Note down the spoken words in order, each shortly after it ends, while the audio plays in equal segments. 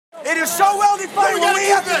It is so well defined what we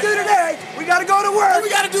have to do today. We got to go to work. We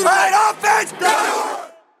got to do right. Offense, go to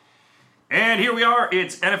work. And here we are.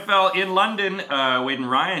 It's NFL in London. Wade and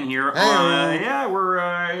Ryan here.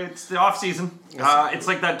 Hey. It's the off season. It's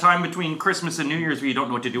like that time between Christmas and New Year's where you don't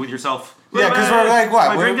know what to do with yourself. Yeah, because we're like,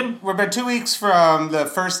 what? Drinking? We're about 2 weeks from the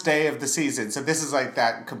first day of the season. So this is like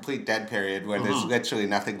that complete dead period where there's literally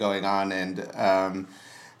nothing going on, and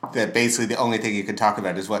that basically the only thing you can talk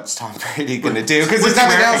about is what's Tom Brady going to do, because there's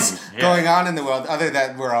nothing else going on in the world other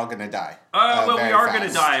than we're all going to die. We are going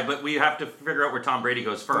to die, but we have to figure out where Tom Brady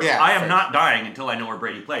goes first. Yeah, I am not dying until I know where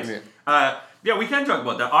Brady plays. Yeah. We can talk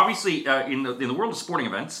about that. Obviously, in the world of sporting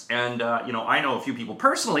events, and I know a few people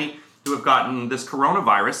personally who have gotten this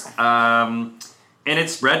coronavirus, and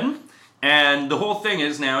it's spreading. And the whole thing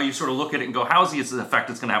is now you sort of look at it and go, how's the effect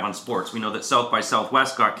it's going to have on sports? We know that South by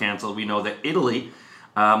Southwest got canceled. We know that Italy,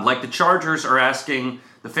 like the Chargers, are asking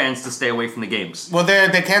the fans to stay away from the games. Well,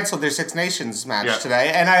 they canceled their Six Nations match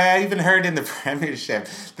today, and I even heard in the Premiership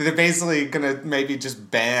that they're basically going to maybe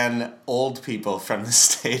just ban old people from the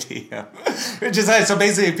stadium. Which is nice. So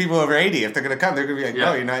basically people over 80, if they're going to come, they're going to be like,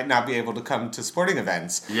 no, you might not be able to come to sporting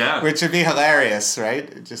events. Yeah. Which would be hilarious,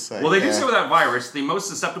 right? Just like, well, they do say with that virus, the most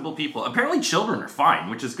susceptible people, apparently children are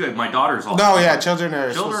fine, which is good. My daughter's all children are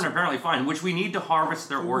apparently fine, which we need to harvest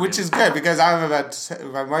their organs. Which is good, because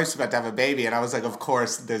my wife's about to have a baby, and I was like, of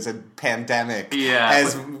course, there's a pandemic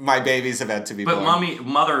as my baby's about to be born. But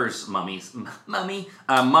mothers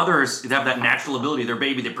have that natural ability, their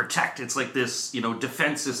baby, they protect. It's like this,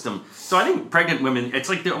 defense system. So I think pregnant women, it's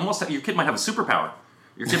like your kid might have a superpower.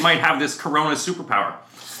 Your kid might have this corona superpower.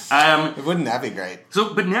 Wouldn't that be great?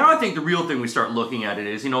 But now I think the real thing we start looking at it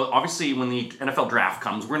is, obviously when the NFL draft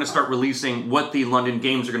comes, we're going to start releasing what the London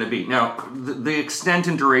games are going to be. Now, the extent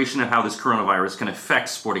and duration of how this coronavirus can affect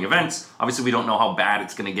sporting events, obviously we don't know how bad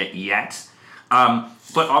it's going to get yet.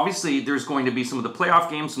 But obviously there's going to be some of the playoff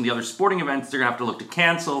games, some of the other sporting events they're going to have to look to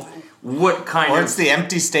cancel. Or it's the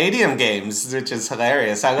empty stadium games, which is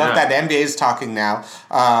hilarious. I love that NBA's talking now.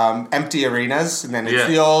 Empty arenas, and then it's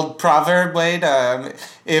the old proverb, Wade.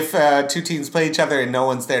 If two teams play each other and no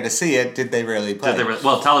one's there to see it, did they really play?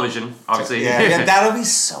 Television, obviously. Yeah, that'll be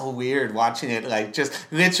so weird watching it, like just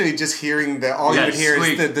literally just hearing all you would hear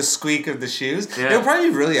is the squeak of the shoes. Yeah. It would probably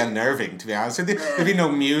be really unnerving, to be honest with you. There'd be no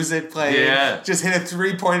music playing. Yeah. Just hit a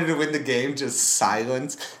 3-pointer to win the game, just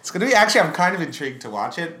silence. It's going to be, actually, I'm kind of intrigued to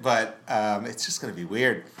watch it, but it's just going to be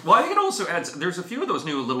weird. Well, I think it also adds, there's a few of those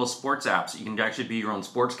new little sports apps. You can actually be your own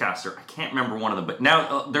sportscaster. I can't remember one of them, but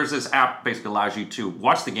now there's this app basically allows you to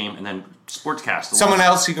watch the game and then sportscast.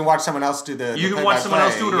 You can watch someone else do the You can watch someone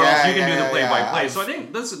else do it, or else you can do the play-by-play. So I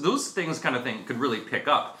think those things kind of thing could really pick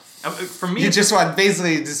up. For me, you just want,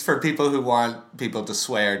 basically, just for people who want people to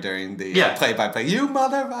swear during the play-by-play. You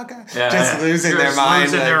motherfucker! Losing their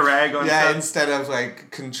mind. Losing their rag on stuff. Instead of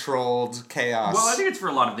like controlled chaos. Well, I think it's for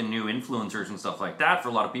a lot of the new influencers and stuff like that. For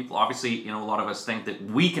a lot of people, obviously, a lot of us think that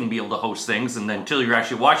we can be able to host things, and then until you're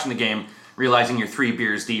actually watching the game, realizing you're 3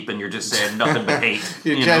 beers deep and you're just saying nothing but hate.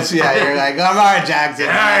 You're like Lamar Jackson.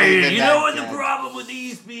 You know what the problem with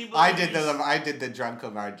these people? I did the drunk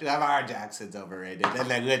Lamar Jackson's overrated, and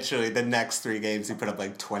then literally the next 3 games he put up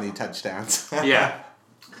like 20 touchdowns. Yeah.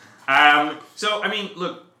 So I mean,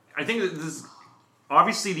 look, I think that this.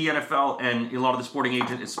 Obviously, the NFL and a lot of the sporting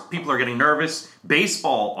agents, people are getting nervous.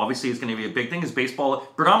 Baseball, obviously, is going to be a big thing. Is baseball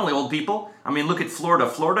predominantly old people? I mean, look at Florida.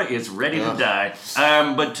 Florida is ready to die.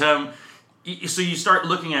 So you start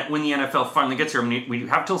looking at when the NFL finally gets here. I mean, we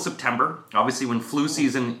have till September. Obviously, when flu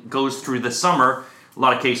season goes through the summer, a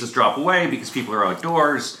lot of cases drop away because people are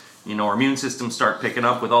outdoors. Our immune systems start picking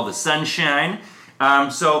up with all the sunshine.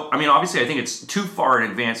 So, I mean, obviously, I think it's too far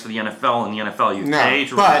in advance for the NFL and the NFL UK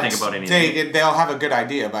to really think about anything. They'll have a good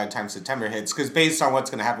idea by the time September hits, because based on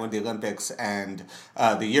what's going to happen with the Olympics and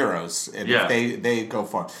the Euros, and if they go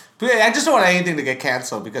for it. But I just don't want anything to get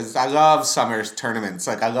canceled, because I love summer tournaments.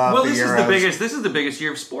 Like, I love the Euros. This is the biggest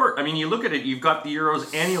year of sport. I mean, you look at it, you've got the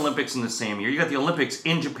Euros and the Olympics in the same year. You got the Olympics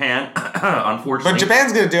in Japan, unfortunately. But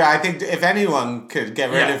Japan's going to do it. I think if anyone could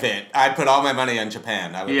get rid of it, I'd put all my money on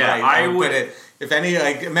Japan. I would put it. If any,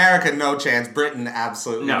 America, no chance. Britain,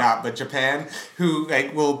 absolutely not. But Japan, who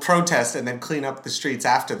will protest and then clean up the streets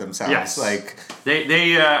after themselves. Yes. I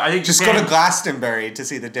think just Japan, go to Glastonbury to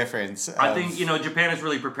see the difference. I think Japan is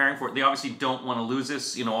really preparing for it. They obviously don't want to lose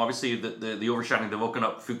this. Obviously the overshadowing, they've woken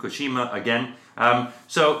up Fukushima again.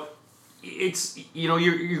 So it's you're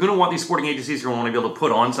going to want these sporting agencies. You're going to want to be able to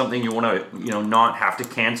put on something. You want to not have to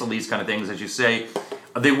cancel these kind of things, as you say.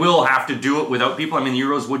 They will have to do it without people. I mean, the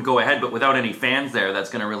Euros would go ahead, but without any fans there, that's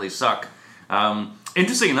going to really suck.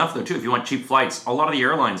 Interesting enough, though, too, if you want cheap flights, a lot of the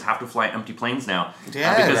airlines have to fly empty planes now.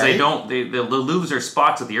 Yeah, because they'll lose their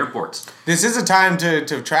spots at the airports. This is a time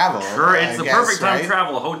to travel. Sure, it's the perfect time to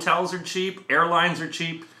travel. Hotels are cheap, airlines are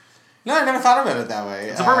cheap. No, I never thought about it that way.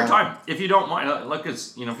 It's a perfect time. If you don't mind,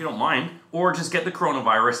 if you don't mind, or just get the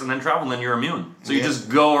coronavirus and then travel, then you're immune. So you just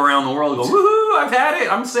go around the world and go, woohoo, I've had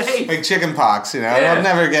it, I'm safe. Like chicken pox, I'll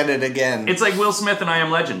never get it again. It's like Will Smith and I Am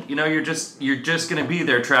Legend. You're just going to be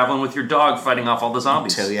there traveling with your dog fighting off all the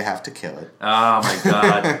zombies. Until you have to kill it. Oh my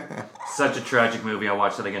God. Such a tragic movie. I'll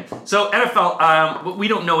watch that again. So NFL, we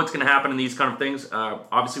don't know what's going to happen in these kind of things.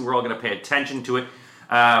 Obviously, we're all going to pay attention to it.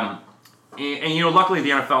 And luckily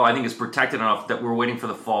the NFL, I think, is protected enough that we're waiting for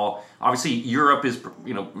the fall. Obviously, Europe is,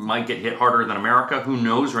 might get hit harder than America. Who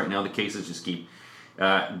knows right now? The cases just keep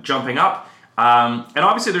jumping up. And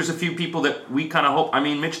obviously, there's a few people that we kind of hope. I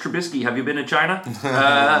mean, Mitch Trubisky, have you been to China?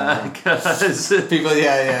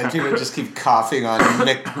 People just keep coughing on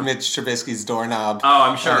Mitch Trubisky's doorknob. Oh,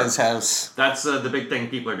 I'm sure. At his house. That's the big thing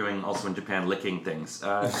people are doing also in Japan, licking things.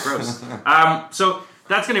 Gross. So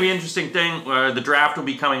that's going to be an interesting thing. The draft will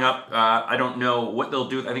be coming up. I don't know what they'll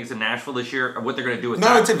do. I think it's in Nashville this year. Or what they're going to do with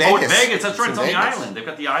that. No, it's in Vegas. Oh, it's Vegas. That's right. It's on the island. They've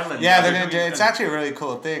got the island. Yeah, they're going to do. It's actually a really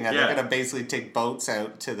cool thing. They're going to basically take boats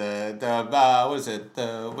out to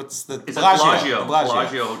what's the Bellagio with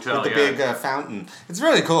Hotel the big fountain. It's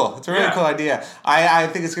really cool. It's a really cool idea. I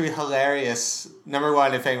think it's going to be hilarious. Number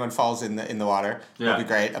one, if anyone falls in the water, it'll be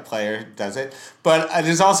great. A player does it. But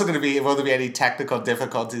there's also going to be, will there be any technical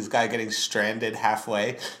difficulties? Guy getting stranded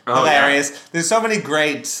halfway. Hilarious. Yeah. There's so many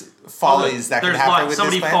great follies that can happen with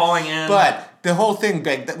somebody this plan. Falling in. But the whole thing,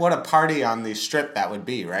 what a party on the strip that would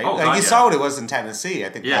be, right? You saw what it was in Tennessee, I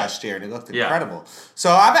think, last year, and it looked incredible. So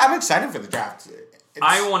I'm excited for the draft.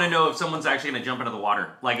 I want to know if someone's actually going to jump into the water.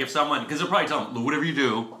 Like if someone, because they'll probably tell them, whatever you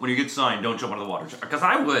do when you get signed, don't jump into the water. Because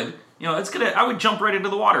I would. I would jump right into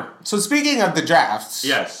the water. So speaking of the drafts,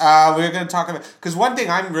 yes, we're going to talk about, because one thing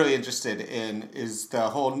I'm really interested in is the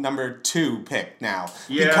whole number 2 pick now.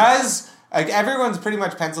 Yeah. Because everyone's pretty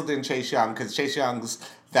much penciled in Chase Young, because Chase Young's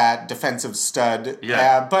that defensive stud.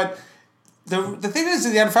 Yeah. But the thing is,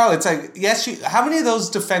 in the NFL, it's like, yes, how many of those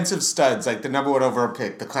defensive studs, like the number 1 overall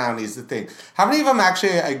pick, the Clowneys, the thing, how many of them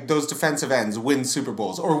actually, those defensive ends, win Super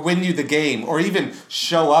Bowls or win you the game or even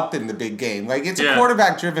show up in the big game? Like, it's a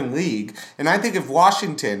quarterback-driven league. And I think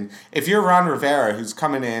if you're Ron Rivera, who's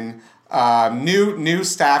coming in, new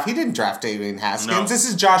staff. He didn't draft Dwayne Haskins. No. This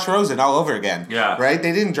is Josh Rosen all over again. Yeah. Right?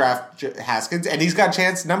 They didn't draft Haskins. And he's got a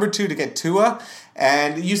chance, number 2, to get Tua.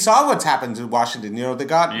 And you saw what's happened to Washington. They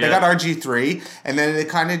got RG3, and then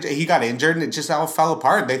he got injured, and it just all fell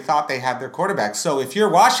apart. They thought they had their quarterback. So if you're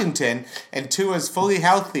Washington and Tua's fully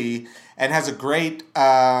healthy and has a great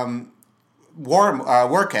workout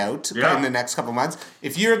in the next couple months,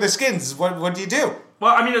 if you're the Skins, what do you do?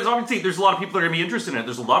 Well, I mean, there's a lot of people that are going to be interested in it.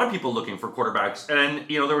 There's a lot of people looking for quarterbacks. And,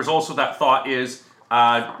 there was also that thought is,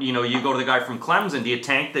 you go to the guy from Clemson. Do you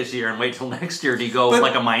tank this year and wait till next year? Do you go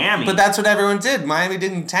like a Miami? But that's what everyone did. Miami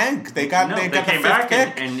didn't tank. They got the 5th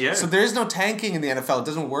pick. And so there is no tanking in the NFL. It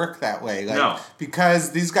doesn't work that way.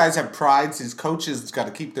 Because these guys have prides. These coaches got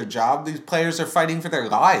to keep their job. These players are fighting for their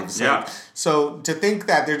lives. Yeah. So to think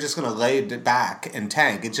that they're just going to lay it back and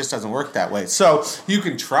tank, it just doesn't work that way. So you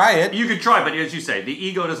can try it. You could try, but as you say, the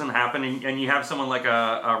ego doesn't happen, and you have someone like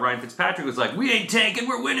a Ryan Fitzpatrick who's like, we ain't tanking,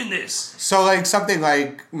 we're winning this. So something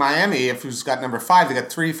like Miami, who's got number 5, they got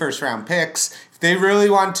 3 first-round picks. If they really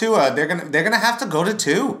want Tua, they're gonna have to go to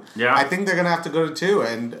 2. Yeah, I think they're gonna have to go to 2.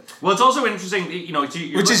 And it's also interesting,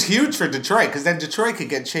 which is huge for Detroit, because then Detroit could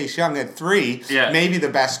get Chase Young at 3, maybe the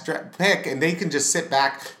best pick, and they can just sit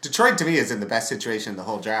back. Detroit to me is in the best situation in the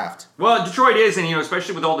whole draft. Well, Detroit is, and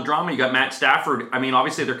especially with all the drama, you got Matt Stafford. I mean,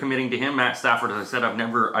 obviously they're committing to him. Matt Stafford, as I said, I've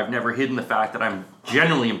never hidden the fact that I'm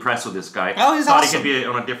genuinely impressed with this guy. Oh, he's thought awesome. He could be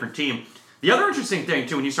on a different team. The other interesting thing,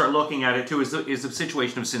 too, when you start looking at it, too, is the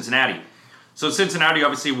situation of Cincinnati. So Cincinnati,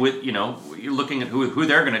 obviously, with you're looking at who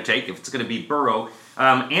they're going to take, if it's going to be Burrow.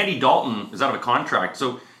 Andy Dalton is out of a contract.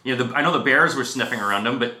 So, I know the Bears were sniffing around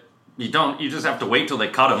him, but you just have to wait till they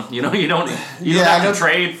cut him. You don't have to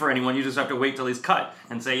trade for anyone. You just have to wait till he's cut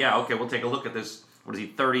and say, okay, we'll take a look at this. What is he,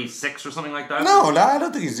 36 or something like that? No, I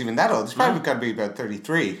don't think he's even that old. He's probably got to be about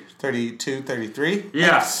 33, 32, 33.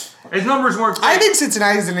 Yeah. His numbers weren't great. I think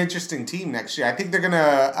Cincinnati's an interesting team next year. I think they're going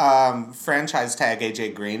to franchise tag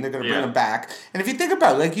A.J. Green. They're going to bring him back. And if you think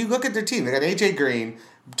about it, you look at their team. They got A.J. Green,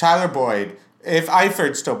 Tyler Boyd, If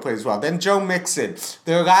Eifert still plays well, then Joe Mixon,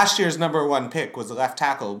 their last year's number 1 pick was a left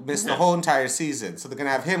tackle, missed the whole entire season, so they're going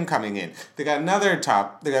to have him coming in. They got another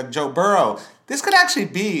top, they got Joe Burrow. This could actually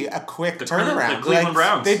be a quick turnaround. The Cleveland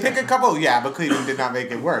Browns. They pick a couple, but Cleveland did not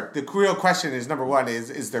make it work. The real question is, number 1,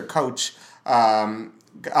 is their coach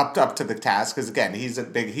up to the task? Because again,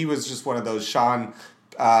 he was just one of those Sean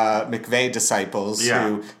McVay disciples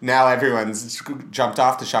who now everyone's jumped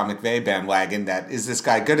off the Sean McVay bandwagon. That is this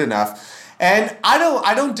guy good enough? And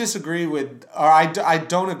I don't disagree with, or I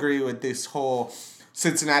don't agree with this whole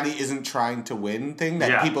Cincinnati isn't trying to win thing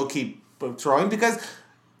that people keep throwing, because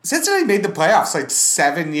Cincinnati made the playoffs like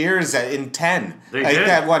 7 years in 10. They did.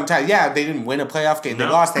 At one time. Yeah, they didn't win a playoff game. They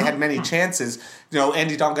lost. They had many chances.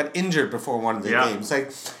 Andy Dalton got injured before one of the games.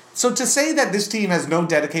 So to say that this team has no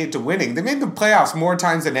dedicated to winning, they made the playoffs more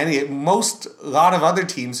times than a lot of other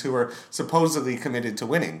teams who were supposedly committed to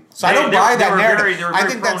winning. So I don't buy that narrative. I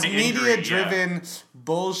think that's media-driven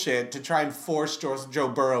bullshit to try and force Joe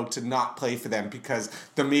Burrow to not play for them because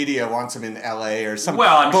the media wants him in LA or some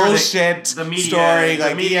bullshit story.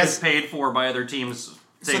 The media is paid for by other teams.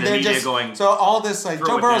 So all this,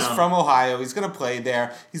 Joe Burrow's from Ohio. He's going to play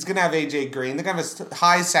there. He's going to have A.J. Green. They're going to have a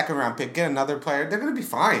high second-round pick, get another player. They're going to be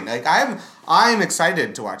fine. I'm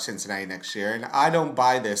excited to watch Cincinnati next year, and I don't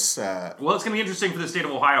buy this. Well, it's going to be interesting for the state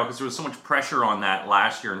of Ohio because there was so much pressure on that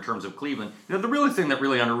last year in terms of Cleveland. The really thing that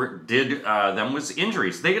really underdid them was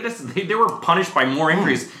injuries. They were punished by more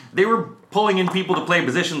injuries. They were pulling in people to play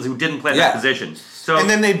positions who didn't play that position. So, and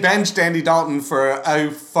then they benched Andy Dalton for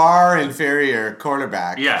a far inferior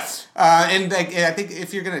quarterback. Yes. And I think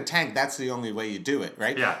if you're going to tank, that's the only way you do it,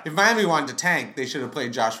 right? Yeah. If Miami wanted to tank, they should have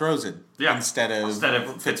played Josh Rosen instead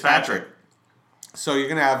of Fitzpatrick. So you're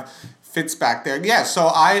going to have Fitz back there. Yeah,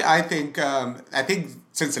 so I think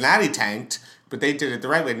Cincinnati tanked, but they did it the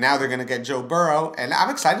right way. Now they're going to get Joe Burrow, and I'm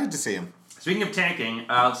excited to see him. Speaking of tanking,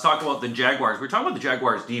 let's talk about the Jaguars. We're talking about the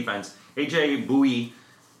Jaguars' defense. A.J. Bouye.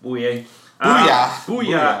 Booyah.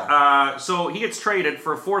 So he gets traded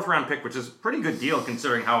for a 4th-round pick, which is a pretty good deal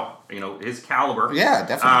considering how, his caliber. Yeah,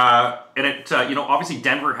 definitely. And it, obviously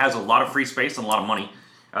Denver has a lot of free space and a lot of money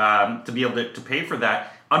to be able to pay for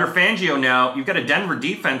that. Under Fangio now, you've got a Denver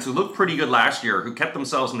defense who looked pretty good last year, who kept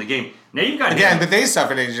themselves in the game. Now you've got but they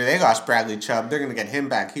suffered injury. They lost Bradley Chubb. They're going to get him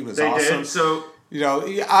back. He was awesome. They did. So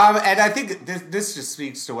and I think this just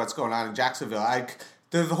speaks to what's going on in Jacksonville.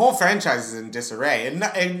 The whole franchise is in disarray,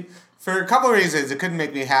 and for a couple of reasons, it couldn't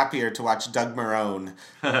make me happier to watch Doug Marrone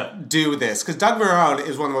do this. Because Doug Marrone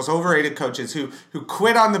is one of the most overrated coaches who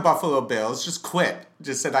quit on the Buffalo Bills,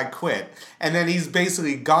 just said, I quit. And then he's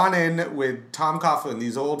basically gone in with Tom Coughlin,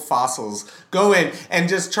 these old fossils, go in and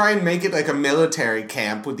just try and make it like a military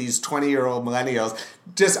camp with these 20-year-old millennials.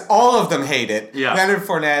 Just all of them hate it. Yeah. Leonard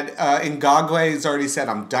Fournette, Ngakoue has already said,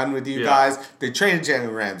 I'm done with you guys. They traded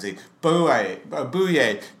Jalen Ramsey.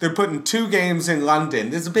 Bouye. They're putting 2 games in London.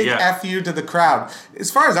 There's a big FU to the crowd. As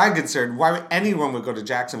far as I'm concerned, why anyone would go to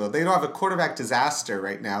Jacksonville? They don't have a quarterback disaster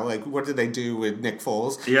right now. What did they do with Nick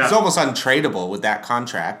Foles? Yeah. He's almost untradeable with that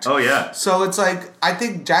contract. Oh, yeah. So it's I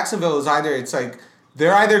think Jacksonville is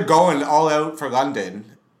they're either going all out for London,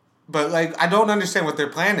 but I don't understand what their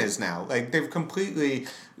plan is now. They've completely...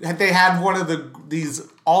 They had one of these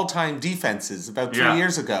all-time defenses about 3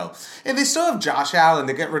 years ago. And they still have Josh Allen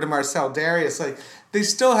to get rid of Marcel Darius. They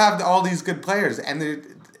still have all these good players, and they're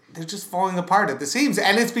just falling apart at the seams.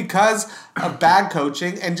 And it's because of bad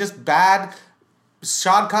coaching and just bad...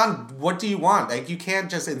 Shad Khan, what do you want? You can't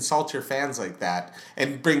just insult your fans like that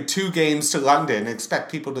and bring 2 games to London and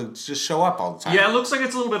expect people to just show up all the time. Yeah, it looks like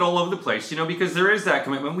it's a little bit all over the place, because there is that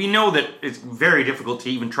commitment. We know that it's very difficult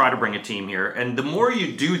to even try to bring a team here. And the more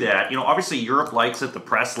you do that, obviously Europe likes it, the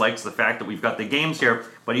press likes the fact that we've got the games here.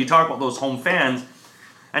 But you talk about those home fans,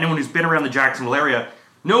 anyone who's been around the Jacksonville area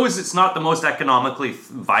knows it's not the most economically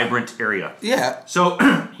vibrant area. Yeah. So,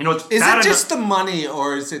 it's... Is it just the money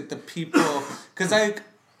or is it the people... Because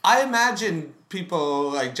I imagine people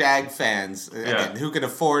like Jag fans, again, who can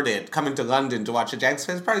afford it, coming to London to watch a Jags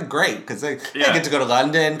fan is probably great because they get to go to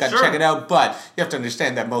London, got to check it out. But you have to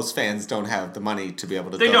understand that most fans don't have the money to be able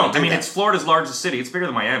to They don't. It's Florida's largest city. It's bigger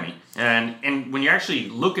than Miami. And when you actually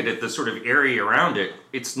look at it, the sort of area around it,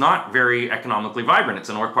 it's not very economically vibrant. It's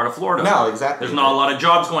the north part of Florida. No, exactly. There's not a lot of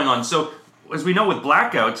jobs going on. So, as we know with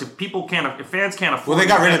blackouts, if fans can't afford... Well, they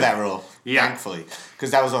got rid of that rule, thankfully,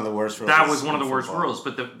 because that was one of the worst rules. That was one of the worst rules,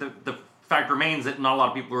 but the fact remains that not a lot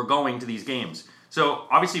of people are going to these games. So,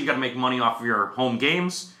 obviously, you've got to make money off of your home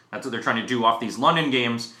games. That's what they're trying to do off these London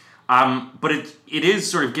games. But it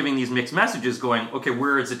is sort of giving these mixed messages going, okay,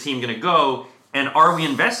 where is the team going to go? And are we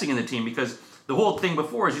investing in the team? Because the whole thing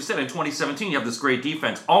before, as you said, in 2017, you have this great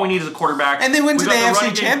defense. All we need is a quarterback. And they went to the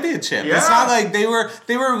AFC Championship. Yeah. It's not like they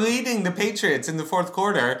were leading the Patriots in the fourth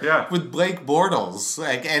quarter with Blake Bortles.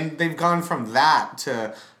 And they've gone from that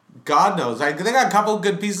to God knows. They got a couple of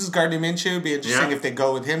good pieces. Gardner Minshew would be interesting if they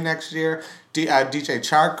go with him next year. DJ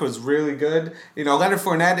Chark was really good. Leonard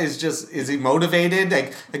Fournette is he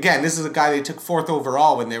motivated? Again, this is a guy they took 4th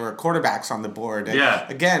overall when they were quarterbacks on the board.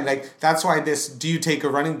 Again, that's why do you take a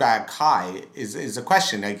running back high is a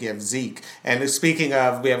question. You have Zeke. And speaking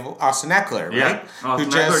of, we have Austin Eckler, right? Austin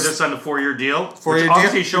Eckler just signed a 4-year deal.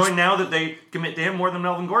 Obviously showing now that they commit to him more than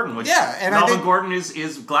Melvin Gordon. And Melvin Gordon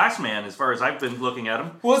is glass man as far as I've been looking at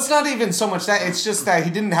him. Well, it's not even so much that. It's just that he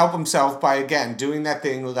didn't help himself by, again, doing that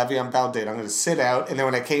thing Le'Veon Bell did. I'm going to sit out, and then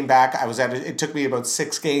when I came back, it took me about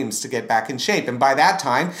 6 games to get back in shape, and by that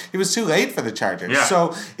time, it was too late for the Chargers.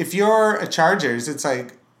 So if you're a Chargers, it's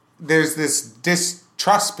like there's this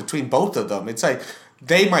distrust between both of them. It's like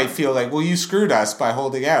they might feel like, well, you screwed us by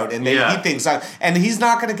holding out, and he thinks, and he's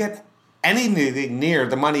not going to get anything near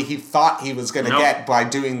the money he thought he was going to get by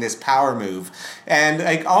doing this power move.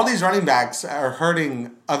 And all these running backs are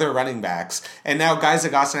hurting other running backs. And now guys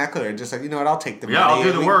like Austin Eckler are just like, you know what, I'll take the money. I'll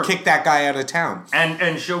do the work. Kick that guy out of town.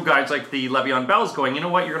 And show guys like the Le'Veon Bell's going, you know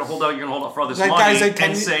what, you're going to hold out for all this money guys like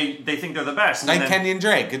and say they think they're the best. Like Kenyon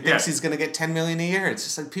Drake. He thinks he's going to get $10 million a year. It's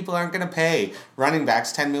just like people aren't going to pay running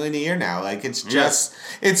backs $10 million a year now. It's just,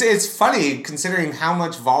 it's funny considering how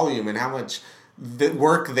much volume and how much the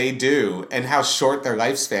work they do and how short their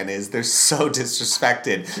lifespan is. They're so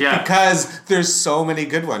disrespected because there's so many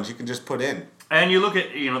good ones you can just put in. And you look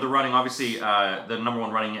at the running, obviously the number one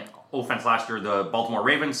running offense last year, the Baltimore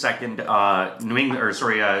Ravens, second San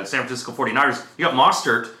Francisco 49ers. You got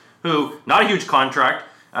Mostert, who not a huge contract.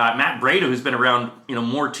 Matt Breida, who's been around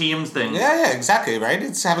more teams than exactly right.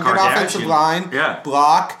 It's have a good offensive line,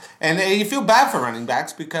 block, and you feel bad for running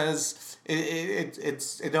backs because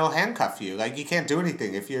it'll handcuff you. You can't do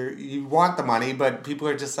anything if you want the money, but people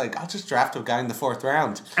are just like, I'll just draft a guy in the 4th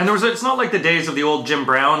round. And it's not like the days of the old Jim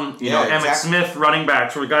Brown, Emmitt Smith running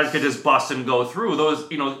backs where guys could just bust and go through. Those,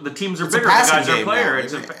 the teams are bigger, the guys are player.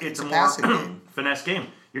 It's a more finesse game.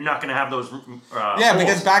 You're not going to have those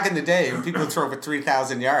because back in the day, when people would throw for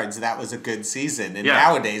 3,000 yards, that was a good season. And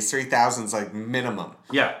nowadays, 3,000 is minimum.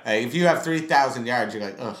 If you have 3,000 yards, you're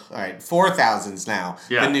like, ugh, all right, 4,000's now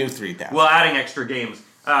the new 3,000. Well, adding extra games,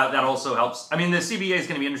 that also helps. I mean, the CBA is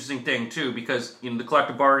going to be an interesting thing, too, because the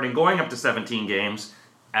collective bargaining going up to 17 games,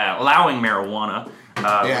 allowing marijuana, which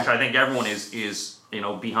I think everyone is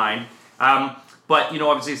behind. But,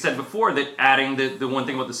 obviously, said before that adding the one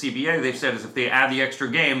thing about the CBA, they've said is if they add the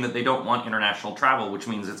extra game, that they don't want international travel, which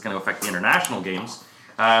means it's going to affect the international games.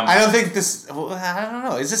 I don't think this... Well, I don't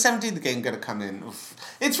know. Is the 17th game going to come in?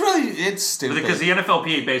 It's stupid. Because the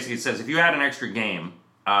NFLPA basically says if you add an extra game,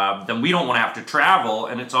 then we don't want to have to travel,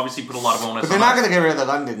 and it's obviously put a lot of onus on us. But they're not going to get rid of the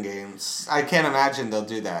London games. I can't imagine they'll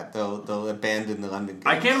do that. They'll abandon the London games.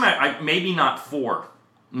 I can't imagine. Maybe not 4.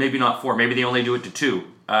 Maybe they only do it to 2.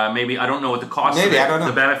 Maybe I don't know what the cost is. I don't know.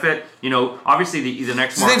 The benefit, obviously the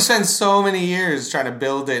next. So they've spent so many years trying to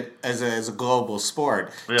build it as a global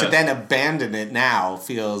sport. To then abandon it now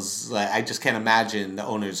feels like I just can't imagine the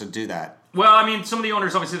owners would do that. Well, I mean, some of the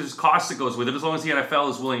owners obviously there's costs that goes with it. As long as the NFL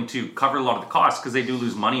is willing to cover a lot of the costs because they do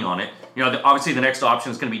lose money on it. Obviously the next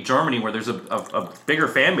option is going to be Germany, where there's a bigger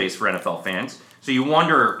fan base for NFL fans. So you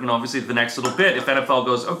wonder, obviously the next little bit if NFL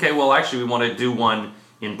goes, okay, well actually we want to do one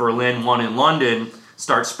in Berlin, one in London.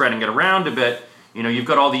 Start spreading it around a bit. You've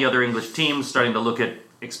got all the other English teams starting to look at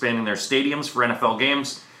expanding their stadiums for NFL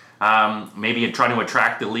games, maybe trying to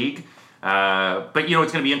attract the league. But it's going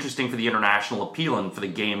to be interesting for the international appeal and for the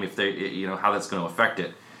game if they, how that's going to affect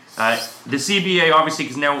it. The CBA, obviously,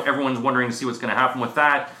 because now everyone's wondering to see what's going to happen with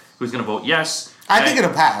that. Who's going to vote yes? I think it'll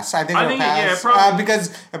pass. I think it'll pass. Probably.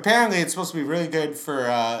 Because apparently it's supposed to be really good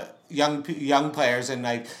for young players, and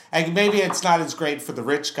maybe it's not as great for the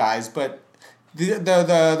rich guys, but.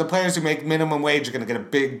 The players who make minimum wage are going to get a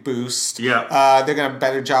big boost. They're going to have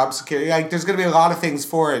better job security. There's going to be a lot of things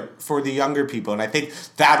for it for the younger people, and I think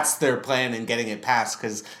that's their plan in getting it passed.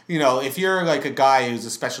 Because if you're a guy who's a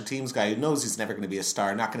special teams guy who knows he's never going to be a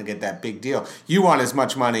star, not going to get that big deal, you want as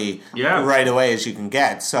much money right away as you can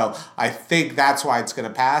get. So I think that's why it's going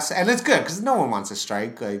to pass, and it's good because no one wants a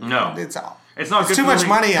strike. No, it's not. It's too much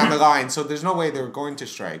money on the line, so there's no way they're going to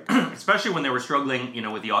strike. Especially when they were struggling,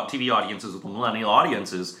 with the TV audiences, with the millennial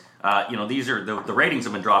audiences. These are the ratings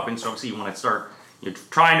have been dropping, so obviously you want to start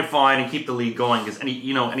trying to find and keep the league going. Because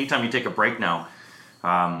anytime you take a break now,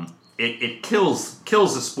 it kills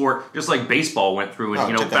the sport, just like baseball went through.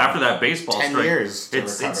 And after that baseball 10 strike, years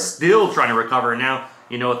it's still trying to recover. And now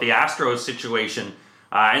with the Astros situation.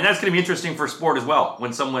 And that's going to be interesting for sport as well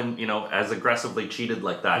when someone, has aggressively cheated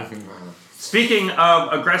like that. Speaking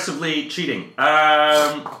of aggressively cheating,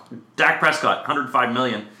 Dak Prescott, $105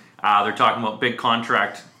 million. They're talking about big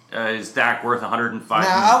contract. Is Dak worth $105 million?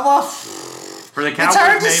 For the Cowboys, it's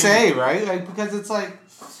hard to say, right? Because it's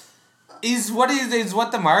is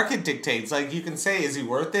what the market dictates. You can say, is he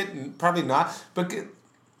worth it? Probably not. But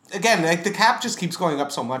again, the cap just keeps going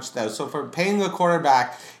up so much, though. So for paying a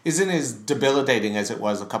quarterback isn't as debilitating as it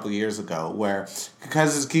was a couple of years ago,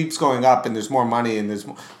 because it keeps going up and there's more money and there's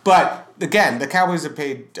more. But again, the Cowboys have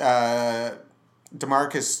paid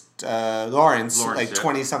DeMarcus Lawrence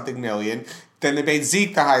 20-something million. Then they paid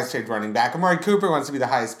Zeke the highest paid running back. Amari Cooper wants to be the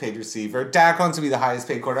highest paid receiver. Dak wants to be the highest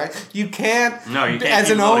paid quarterback. You can't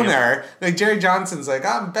as an owner, Jerry Johnson's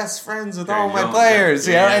I'm best friends with all my players.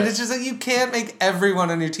 Yeah. And it's just you can't make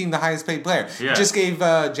everyone on your team the highest paid player. Yeah. Just gave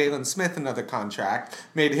Jalen Smith another contract,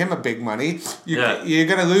 made him a big money. You're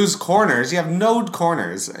going to lose corners. You have no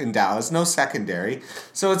corners in Dallas, no secondary.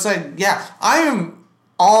 So it's I am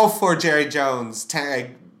all for Jerry Jones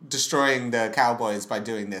destroying the Cowboys by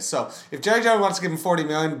doing this. So if Jerry Jones wants to give him $40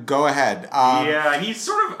 million, go ahead. He's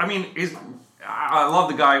sort of. I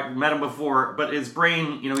love the guy. Met him before, but his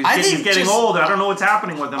brain, he's getting old. I don't know what's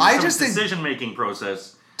happening with him. His decision-making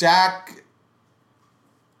process. Dak.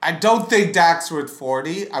 I don't think Dak's worth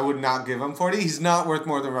 40. I would not give him 40. He's not worth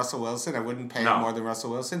more than Russell Wilson. I wouldn't pay him more than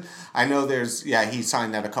Russell Wilson. I know he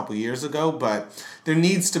signed that a couple years ago, but there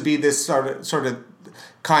needs to be this sort of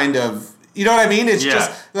kind of. You know what I mean? It's just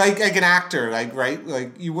like an actor,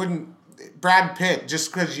 right? You wouldn't Brad Pitt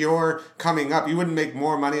just because you're coming up. You wouldn't make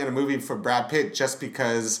more money on a movie for Brad Pitt just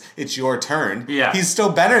because it's your turn. Yeah, he's still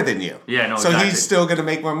better than you. Yeah, no, so exactly. He's still going to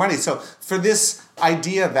make more money. So for this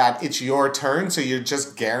idea that it's your turn, so you're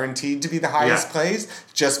just guaranteed to be the highest plays,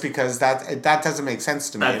 just because that doesn't make sense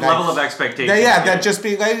to me. That level of expectation. That just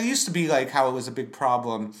be it used to be how it was a big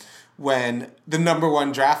problem when the number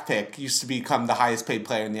one draft pick used to become the highest paid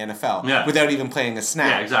player in the NFL without even playing a snap.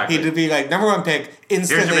 Yeah, exactly. He'd be number one pick,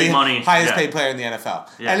 instantly highest paid player in the NFL.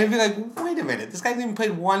 Yeah. And it'd be wait a minute, this guy hasn't even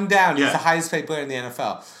played one down. He's the highest paid player in the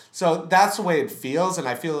NFL. So that's the way it feels, and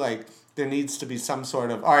I feel like there needs to be some sort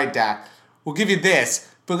of, all right, Dak, we'll give you this,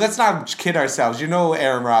 but let's not kid ourselves.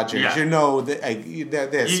 Aaron Rodgers. Yeah.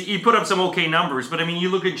 This. He put up some okay numbers, but you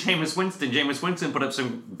look at Jameis Winston. Jameis Winston put up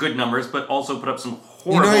some good numbers, but also put up some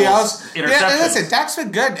horrible interceptions. Yeah, listen, Dak's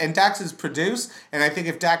been good, and Dak's has produced, and I think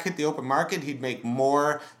if Dak hit the open market, he'd make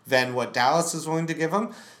more than what Dallas is willing to give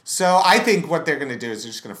him. So I think what they're going to do is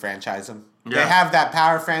they're just going to franchise him. Yeah. They have that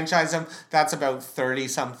power, franchise him. That's about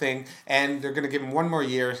 30-something, and they're going to give him one more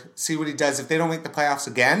year, see what he does. If they don't make the playoffs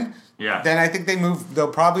again, then I think they'll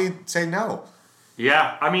probably say no.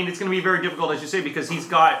 Yeah, it's going to be very difficult, as you say, because he's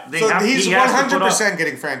 100%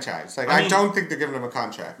 getting franchised. I don't think they're giving him a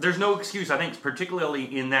contract. There's no excuse, I think,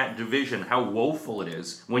 particularly in that division, how woeful it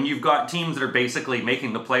is when you've got teams that are basically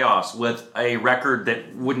making the playoffs with a record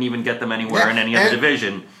that wouldn't even get them anywhere in any other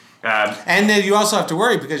division. And then you also have to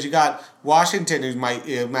worry because you got Washington, who might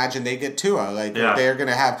imagine they get Tua. They're going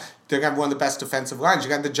to have one of the best defensive lines.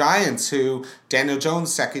 You got the Giants, who Daniel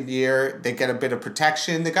Jones' second year, they get a bit of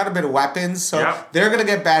protection. They got a bit of weapons, so they're going to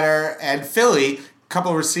get better. And Philly,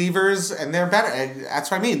 couple of receivers, and they're better. And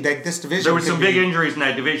that's what I mean. This division. There were some big injuries in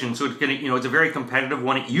that division, so it's a very competitive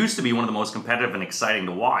one. It used to be one of the most competitive and exciting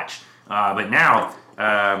to watch, but now.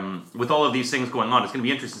 With all of these things going on, it's going to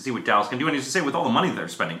be interesting to see what Dallas can do. And as you say, with all the money they're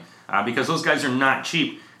spending, because those guys are not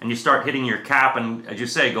cheap, and you start hitting your cap, and as you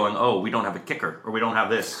say, going, oh, we don't have a kicker, or we don't have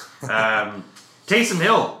this. Taysom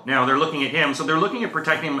Hill, now they're looking at him, so they're looking at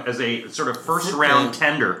protecting him as a sort of first-round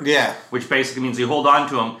tender, which basically means you hold on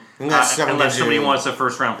to him unless somebody wants a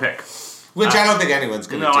first-round pick. Which I don't think anyone's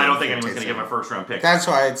going to do. No, I don't think anyone's going to give him a first-round pick. That's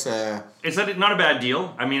why it's not a bad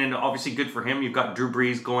deal. And obviously good for him. You've got Drew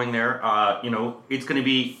Brees going there. It's going to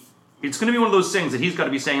be one of those things that he's got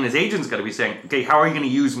to be saying, his agent's got to be saying, okay, how are you going to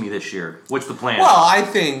use me this year? What's the plan? Well, I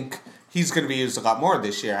think he's going to be used a lot more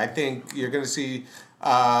this year. I think you're going to see...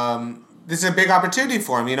 this is a big opportunity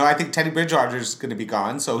for him. I think Teddy Bridgewater is going to be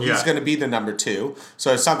gone, so he's going to be the number 2.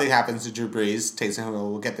 So if something happens to Drew Brees, Taysom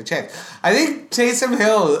Hill will get the chance. I think Taysom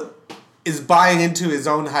Hill is buying into his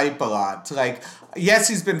own hype a lot. Yes,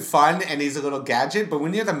 he's been fun and he's a little gadget, but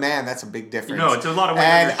when you're the man, that's a big difference. No, it's a lot of ways.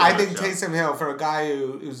 And I think Taysom Hill, for a guy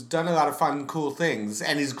who's done a lot of fun, cool things,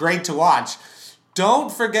 and he's great to watch,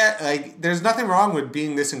 don't forget, there's nothing wrong with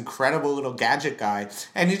being this incredible little gadget guy,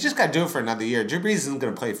 and you just got to do it for another year. Drew Brees isn't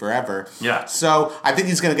going to play forever. Yeah. So I think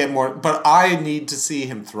he's going to get more, but I need to see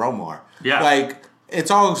him throw more. Yeah. it's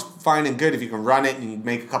all fine and good if you can run it and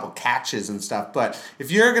make a couple catches and stuff. But if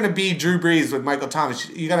you're going to be Drew Brees with Michael Thomas,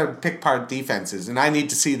 you got to pick apart defenses. And I need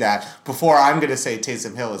to see that before I'm going to say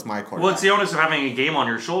Taysom Hill is my quarterback. Well, it's the onus of having a game on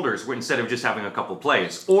your shoulders instead of just having a couple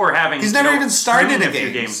plays. Or having... He's never even started a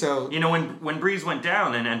game. So, when Brees went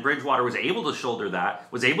down and Bridgewater was able to shoulder that,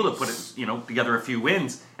 was able to put it, together a few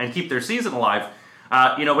wins and keep their season alive...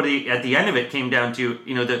 but at the end of it came down to,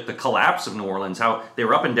 the collapse of New Orleans, how they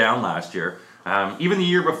were up and down last year. Even the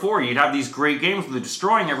year before, you'd have these great games where they're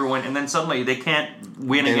destroying everyone, and then suddenly they can't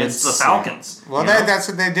win against the Falcons. Well, that's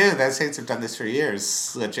what they do. The Saints have done this for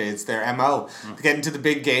years. Literally, it's their MO. They get into the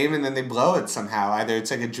big game, and then they blow it somehow. Either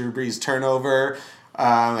it's like a Drew Brees turnover,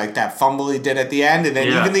 like that fumble he did at the end, and then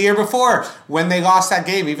even the year before, when they lost that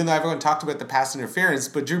game, even though everyone talked about the pass interference,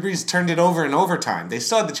 but Drew Brees turned it over in overtime. They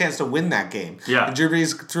still had the chance to win that game. Yeah. And Drew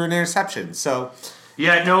Brees threw an interception, so...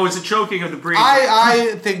 Yeah, no, it's a choking of the Brees.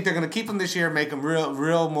 I think they're going to keep him this year, make him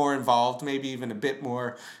real more involved, maybe even a bit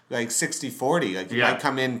more like 60-40. Like, you might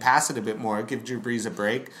come in, pass it a bit more, give Drew Brees a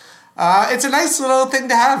break. It's a nice little thing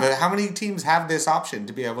to have. How many teams have this option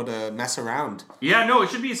to be able to mess around? Yeah, no, it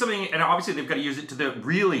should be something, and obviously they've got to use it to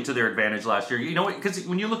their advantage last year. Because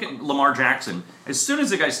when you look at Lamar Jackson, as soon as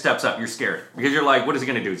the guy steps up, you're scared. Because you're like, what is he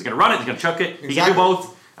going to do? Is he going to run it? Is he going to chuck it? Exactly. He can do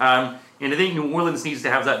both. And I think New Orleans needs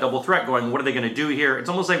to have that double threat going. What are they going to do here? It's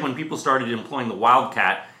almost like when people started employing the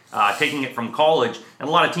Wildcat, taking it from college, and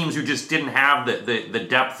a lot of teams who just didn't have the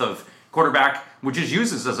depth of quarterback, which is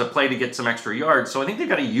uses as a play to get some extra yards. So I think they've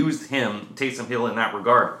got to use Taysom Hill, in that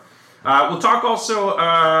regard. We'll talk also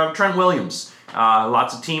Trent Williams.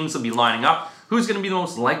 Lots of teams will be lining up. Who's going to be the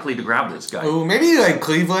most likely to grab this guy? Oh, maybe like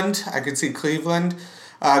Cleveland. I could see Cleveland.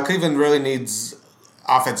 Cleveland really needs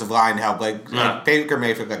offensive line help. Like Baker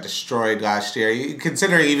Mayfield got destroyed last year.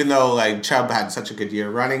 Considering even though like Chubb had such a good year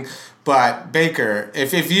running, but Baker,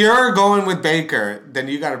 if you're going with Baker, then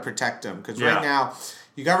you got to protect him because right now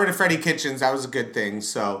you got rid of Freddie Kitchens. That was a good thing.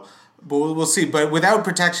 So, but we'll see. But without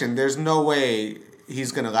protection, there's no way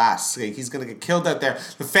he's going to last. Like, he's going to get killed out there.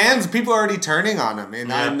 The fans, people are already turning on him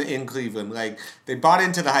in Cleveland. Like, they bought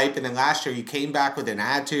into the hype, and then last year he came back with an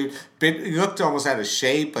attitude. He looked almost out of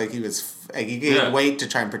shape. Like, he gained weight to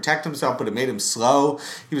try and protect himself, but it made him slow.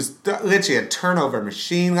 He was literally a turnover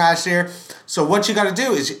machine last year. So what you got to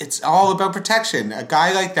do is it's all about protection. A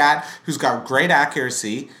guy like that who's got great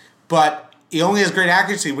accuracy, but he only has great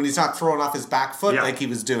accuracy when he's not throwing off his back foot like he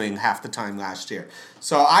was doing half the time last year.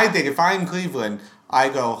 So I think if I'm Cleveland, I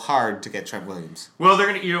go hard to get Trent Williams. Well, they're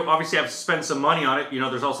going to obviously have to spend some money on it.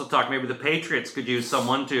 There's also talk maybe the Patriots could use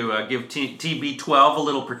someone to give TB12 a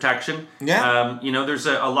little protection. Yeah. There's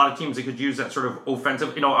a lot of teams that could use that sort of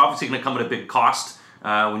offensive. Obviously going to come at a big cost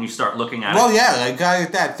when you start looking at it. Well, yeah, like a guy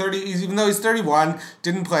like that, even though he's 31,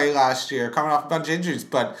 didn't play last year, coming off a bunch of injuries,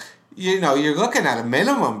 but you're looking at a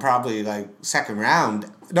minimum probably like second round.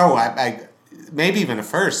 No, maybe even a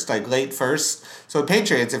first, like late first. So the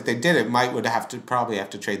Patriots, if they did it, would probably have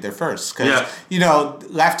to trade their first. Because,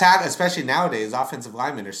 left tackle, especially nowadays, offensive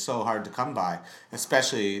linemen are so hard to come by,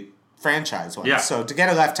 especially franchise ones. Yeah. So to get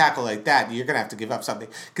a left tackle like that, you're going to have to give up something.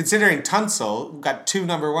 Considering Tunsil got 2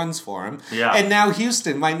 number ones for him, and now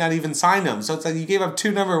Houston might not even sign him. So it's like you gave up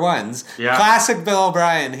 2 number ones. Yeah. Classic Bill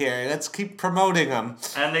O'Brien here. Let's keep promoting him.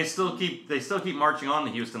 And they still keep marching on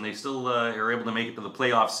to Houston. They still are able to make it to the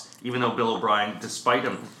playoffs, even though Bill O'Brien, despite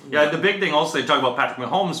him. Yeah, the big thing also, they talk about Patrick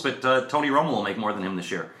Mahomes, but Tony Romo will make more than him this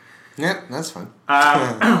year. Yeah, that's fun.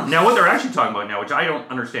 Now, what they're actually talking about now, which I don't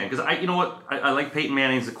understand, because I like Peyton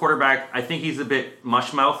Manning as a quarterback. I think he's a bit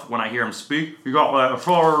mushmouth when I hear him speak. You got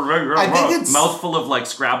a mouthful of like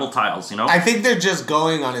Scrabble tiles, I think they're just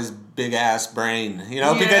going on his big ass brain,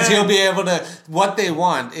 because he'll be able to. What they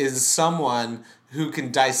want is someone who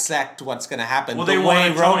can dissect what's going to happen the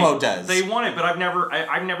way Romo does. They want it, but I've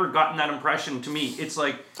never gotten that impression. To me, it's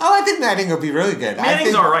like... Oh, I think Manning will be really good.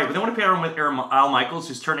 Manning's all right, but they want to pair him with Al Michaels,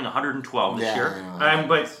 who's turning 112 this year.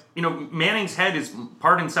 But, Manning's head is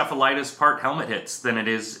part encephalitis, part helmet hits than it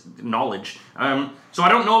is knowledge. So I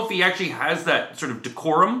don't know if he actually has that sort of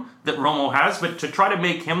decorum that Romo has, but to try to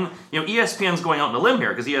make him... ESPN's going out on a limb here,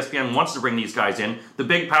 because ESPN wants to bring these guys in, the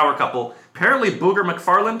big power couple. Apparently, Booger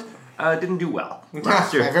McFarland... didn't do well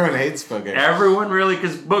last year. Everyone hates Booger. Everyone really,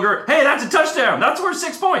 because Booger, hey, that's a touchdown. That's worth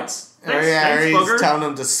 6 points. Thanks, he's Booger. Telling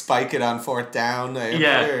him to spike it on 4th down. He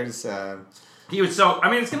was so. It's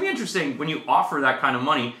going to be interesting when you offer that kind of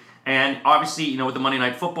money, and obviously, with the Monday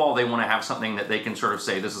Night Football, they want to have something that they can sort of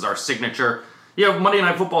say, this is our signature. Monday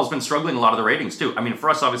Night Football has been struggling a lot of the ratings too. For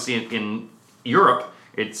us, obviously, in Europe,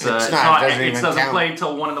 it doesn't play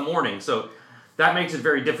till 1 a.m, so that makes it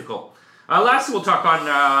very difficult. Lastly, we'll talk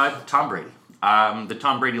on Tom Brady. The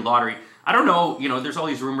Tom Brady lottery. I don't know, there's all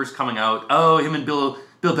these rumors coming out. Oh, him and Bill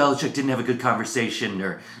Belichick didn't have a good conversation,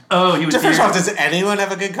 or he was. First of all, does anyone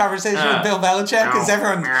have a good conversation with Bill Belichick?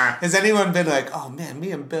 No. Has anyone been like, oh man,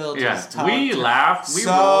 me and Bill just talked? We laughed. We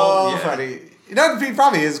so rolled. Funny. He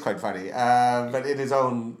probably is quite funny, but in his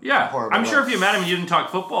own horrible I'm way. sure if you met him and you didn't talk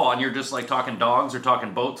football and you're just like talking dogs or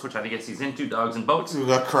talking boats, which I guess he's into, dogs and boats.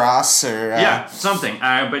 Lacrosse or... something.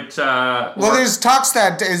 There's talks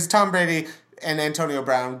that is Tom Brady and Antonio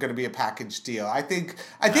Brown going to be a package deal. I think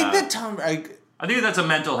that Tom... I think that's a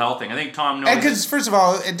mental health thing. I think Tom knows... Because, first of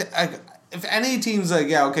all... if any team's like,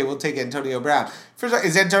 we'll take Antonio Brown. First of all,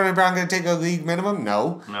 is Antonio Brown going to take a league minimum?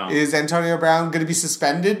 No. Is Antonio Brown going to be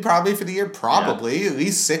suspended probably for the year? Probably. At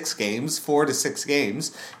least 6 games, 4 to 6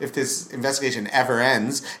 games, if this investigation ever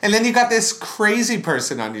ends. And then you got this crazy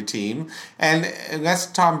person on your team, and unless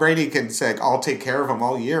Tom Brady can say, I'll take care of him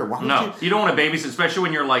all year. You don't want to babysit, especially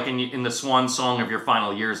when you're like in the swan song of your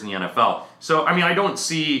final years in the NFL. So, I don't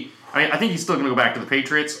see... I think he's still going to go back to the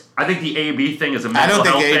Patriots. I think the AB thing is a mental health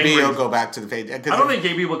thing. I don't think AB will go back to the Patriots. I don't think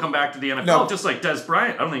AB will come back to the NFL, just like Des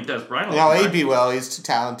Bryant. I don't think Des Bryant will. No, AB will. He's too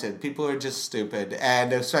talented. People are just stupid.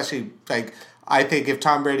 And especially, I think if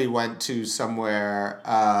Tom Brady went to somewhere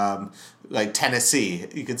like Tennessee,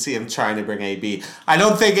 you could see him trying to bring AB. I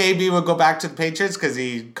don't think AB will go back to the Patriots because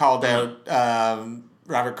he called out...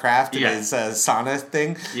 Robert Kraft and his sauna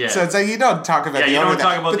thing. Yeah. So it's like you don't talk about the owner.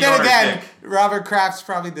 But then again, Robert Kraft's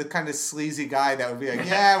probably the kind of sleazy guy that would be like,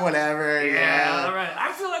 whatever. All right.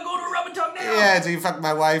 I feel like going to rub and tuck now. Yeah, so you fuck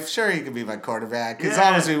my wife. Sure, you can be my quarterback. As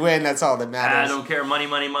long as we win, that's all that matters. I don't care. Money,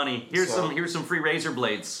 money, money. Here's some free razor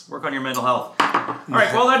blades. Work on your mental health. All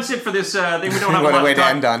right. Well, that's it for this thing. We don't have what a way to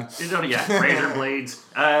end on. Razor blades.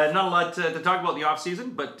 Not a lot to talk about in the off season,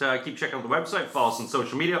 but keep checking out the website. Follow us on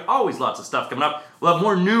social media. Always lots of stuff coming up. We'll have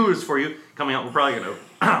more news for you coming up. We're probably going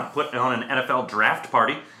to put on an NFL draft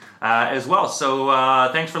party as well. So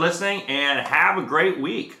thanks for listening and have a great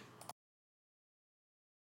week.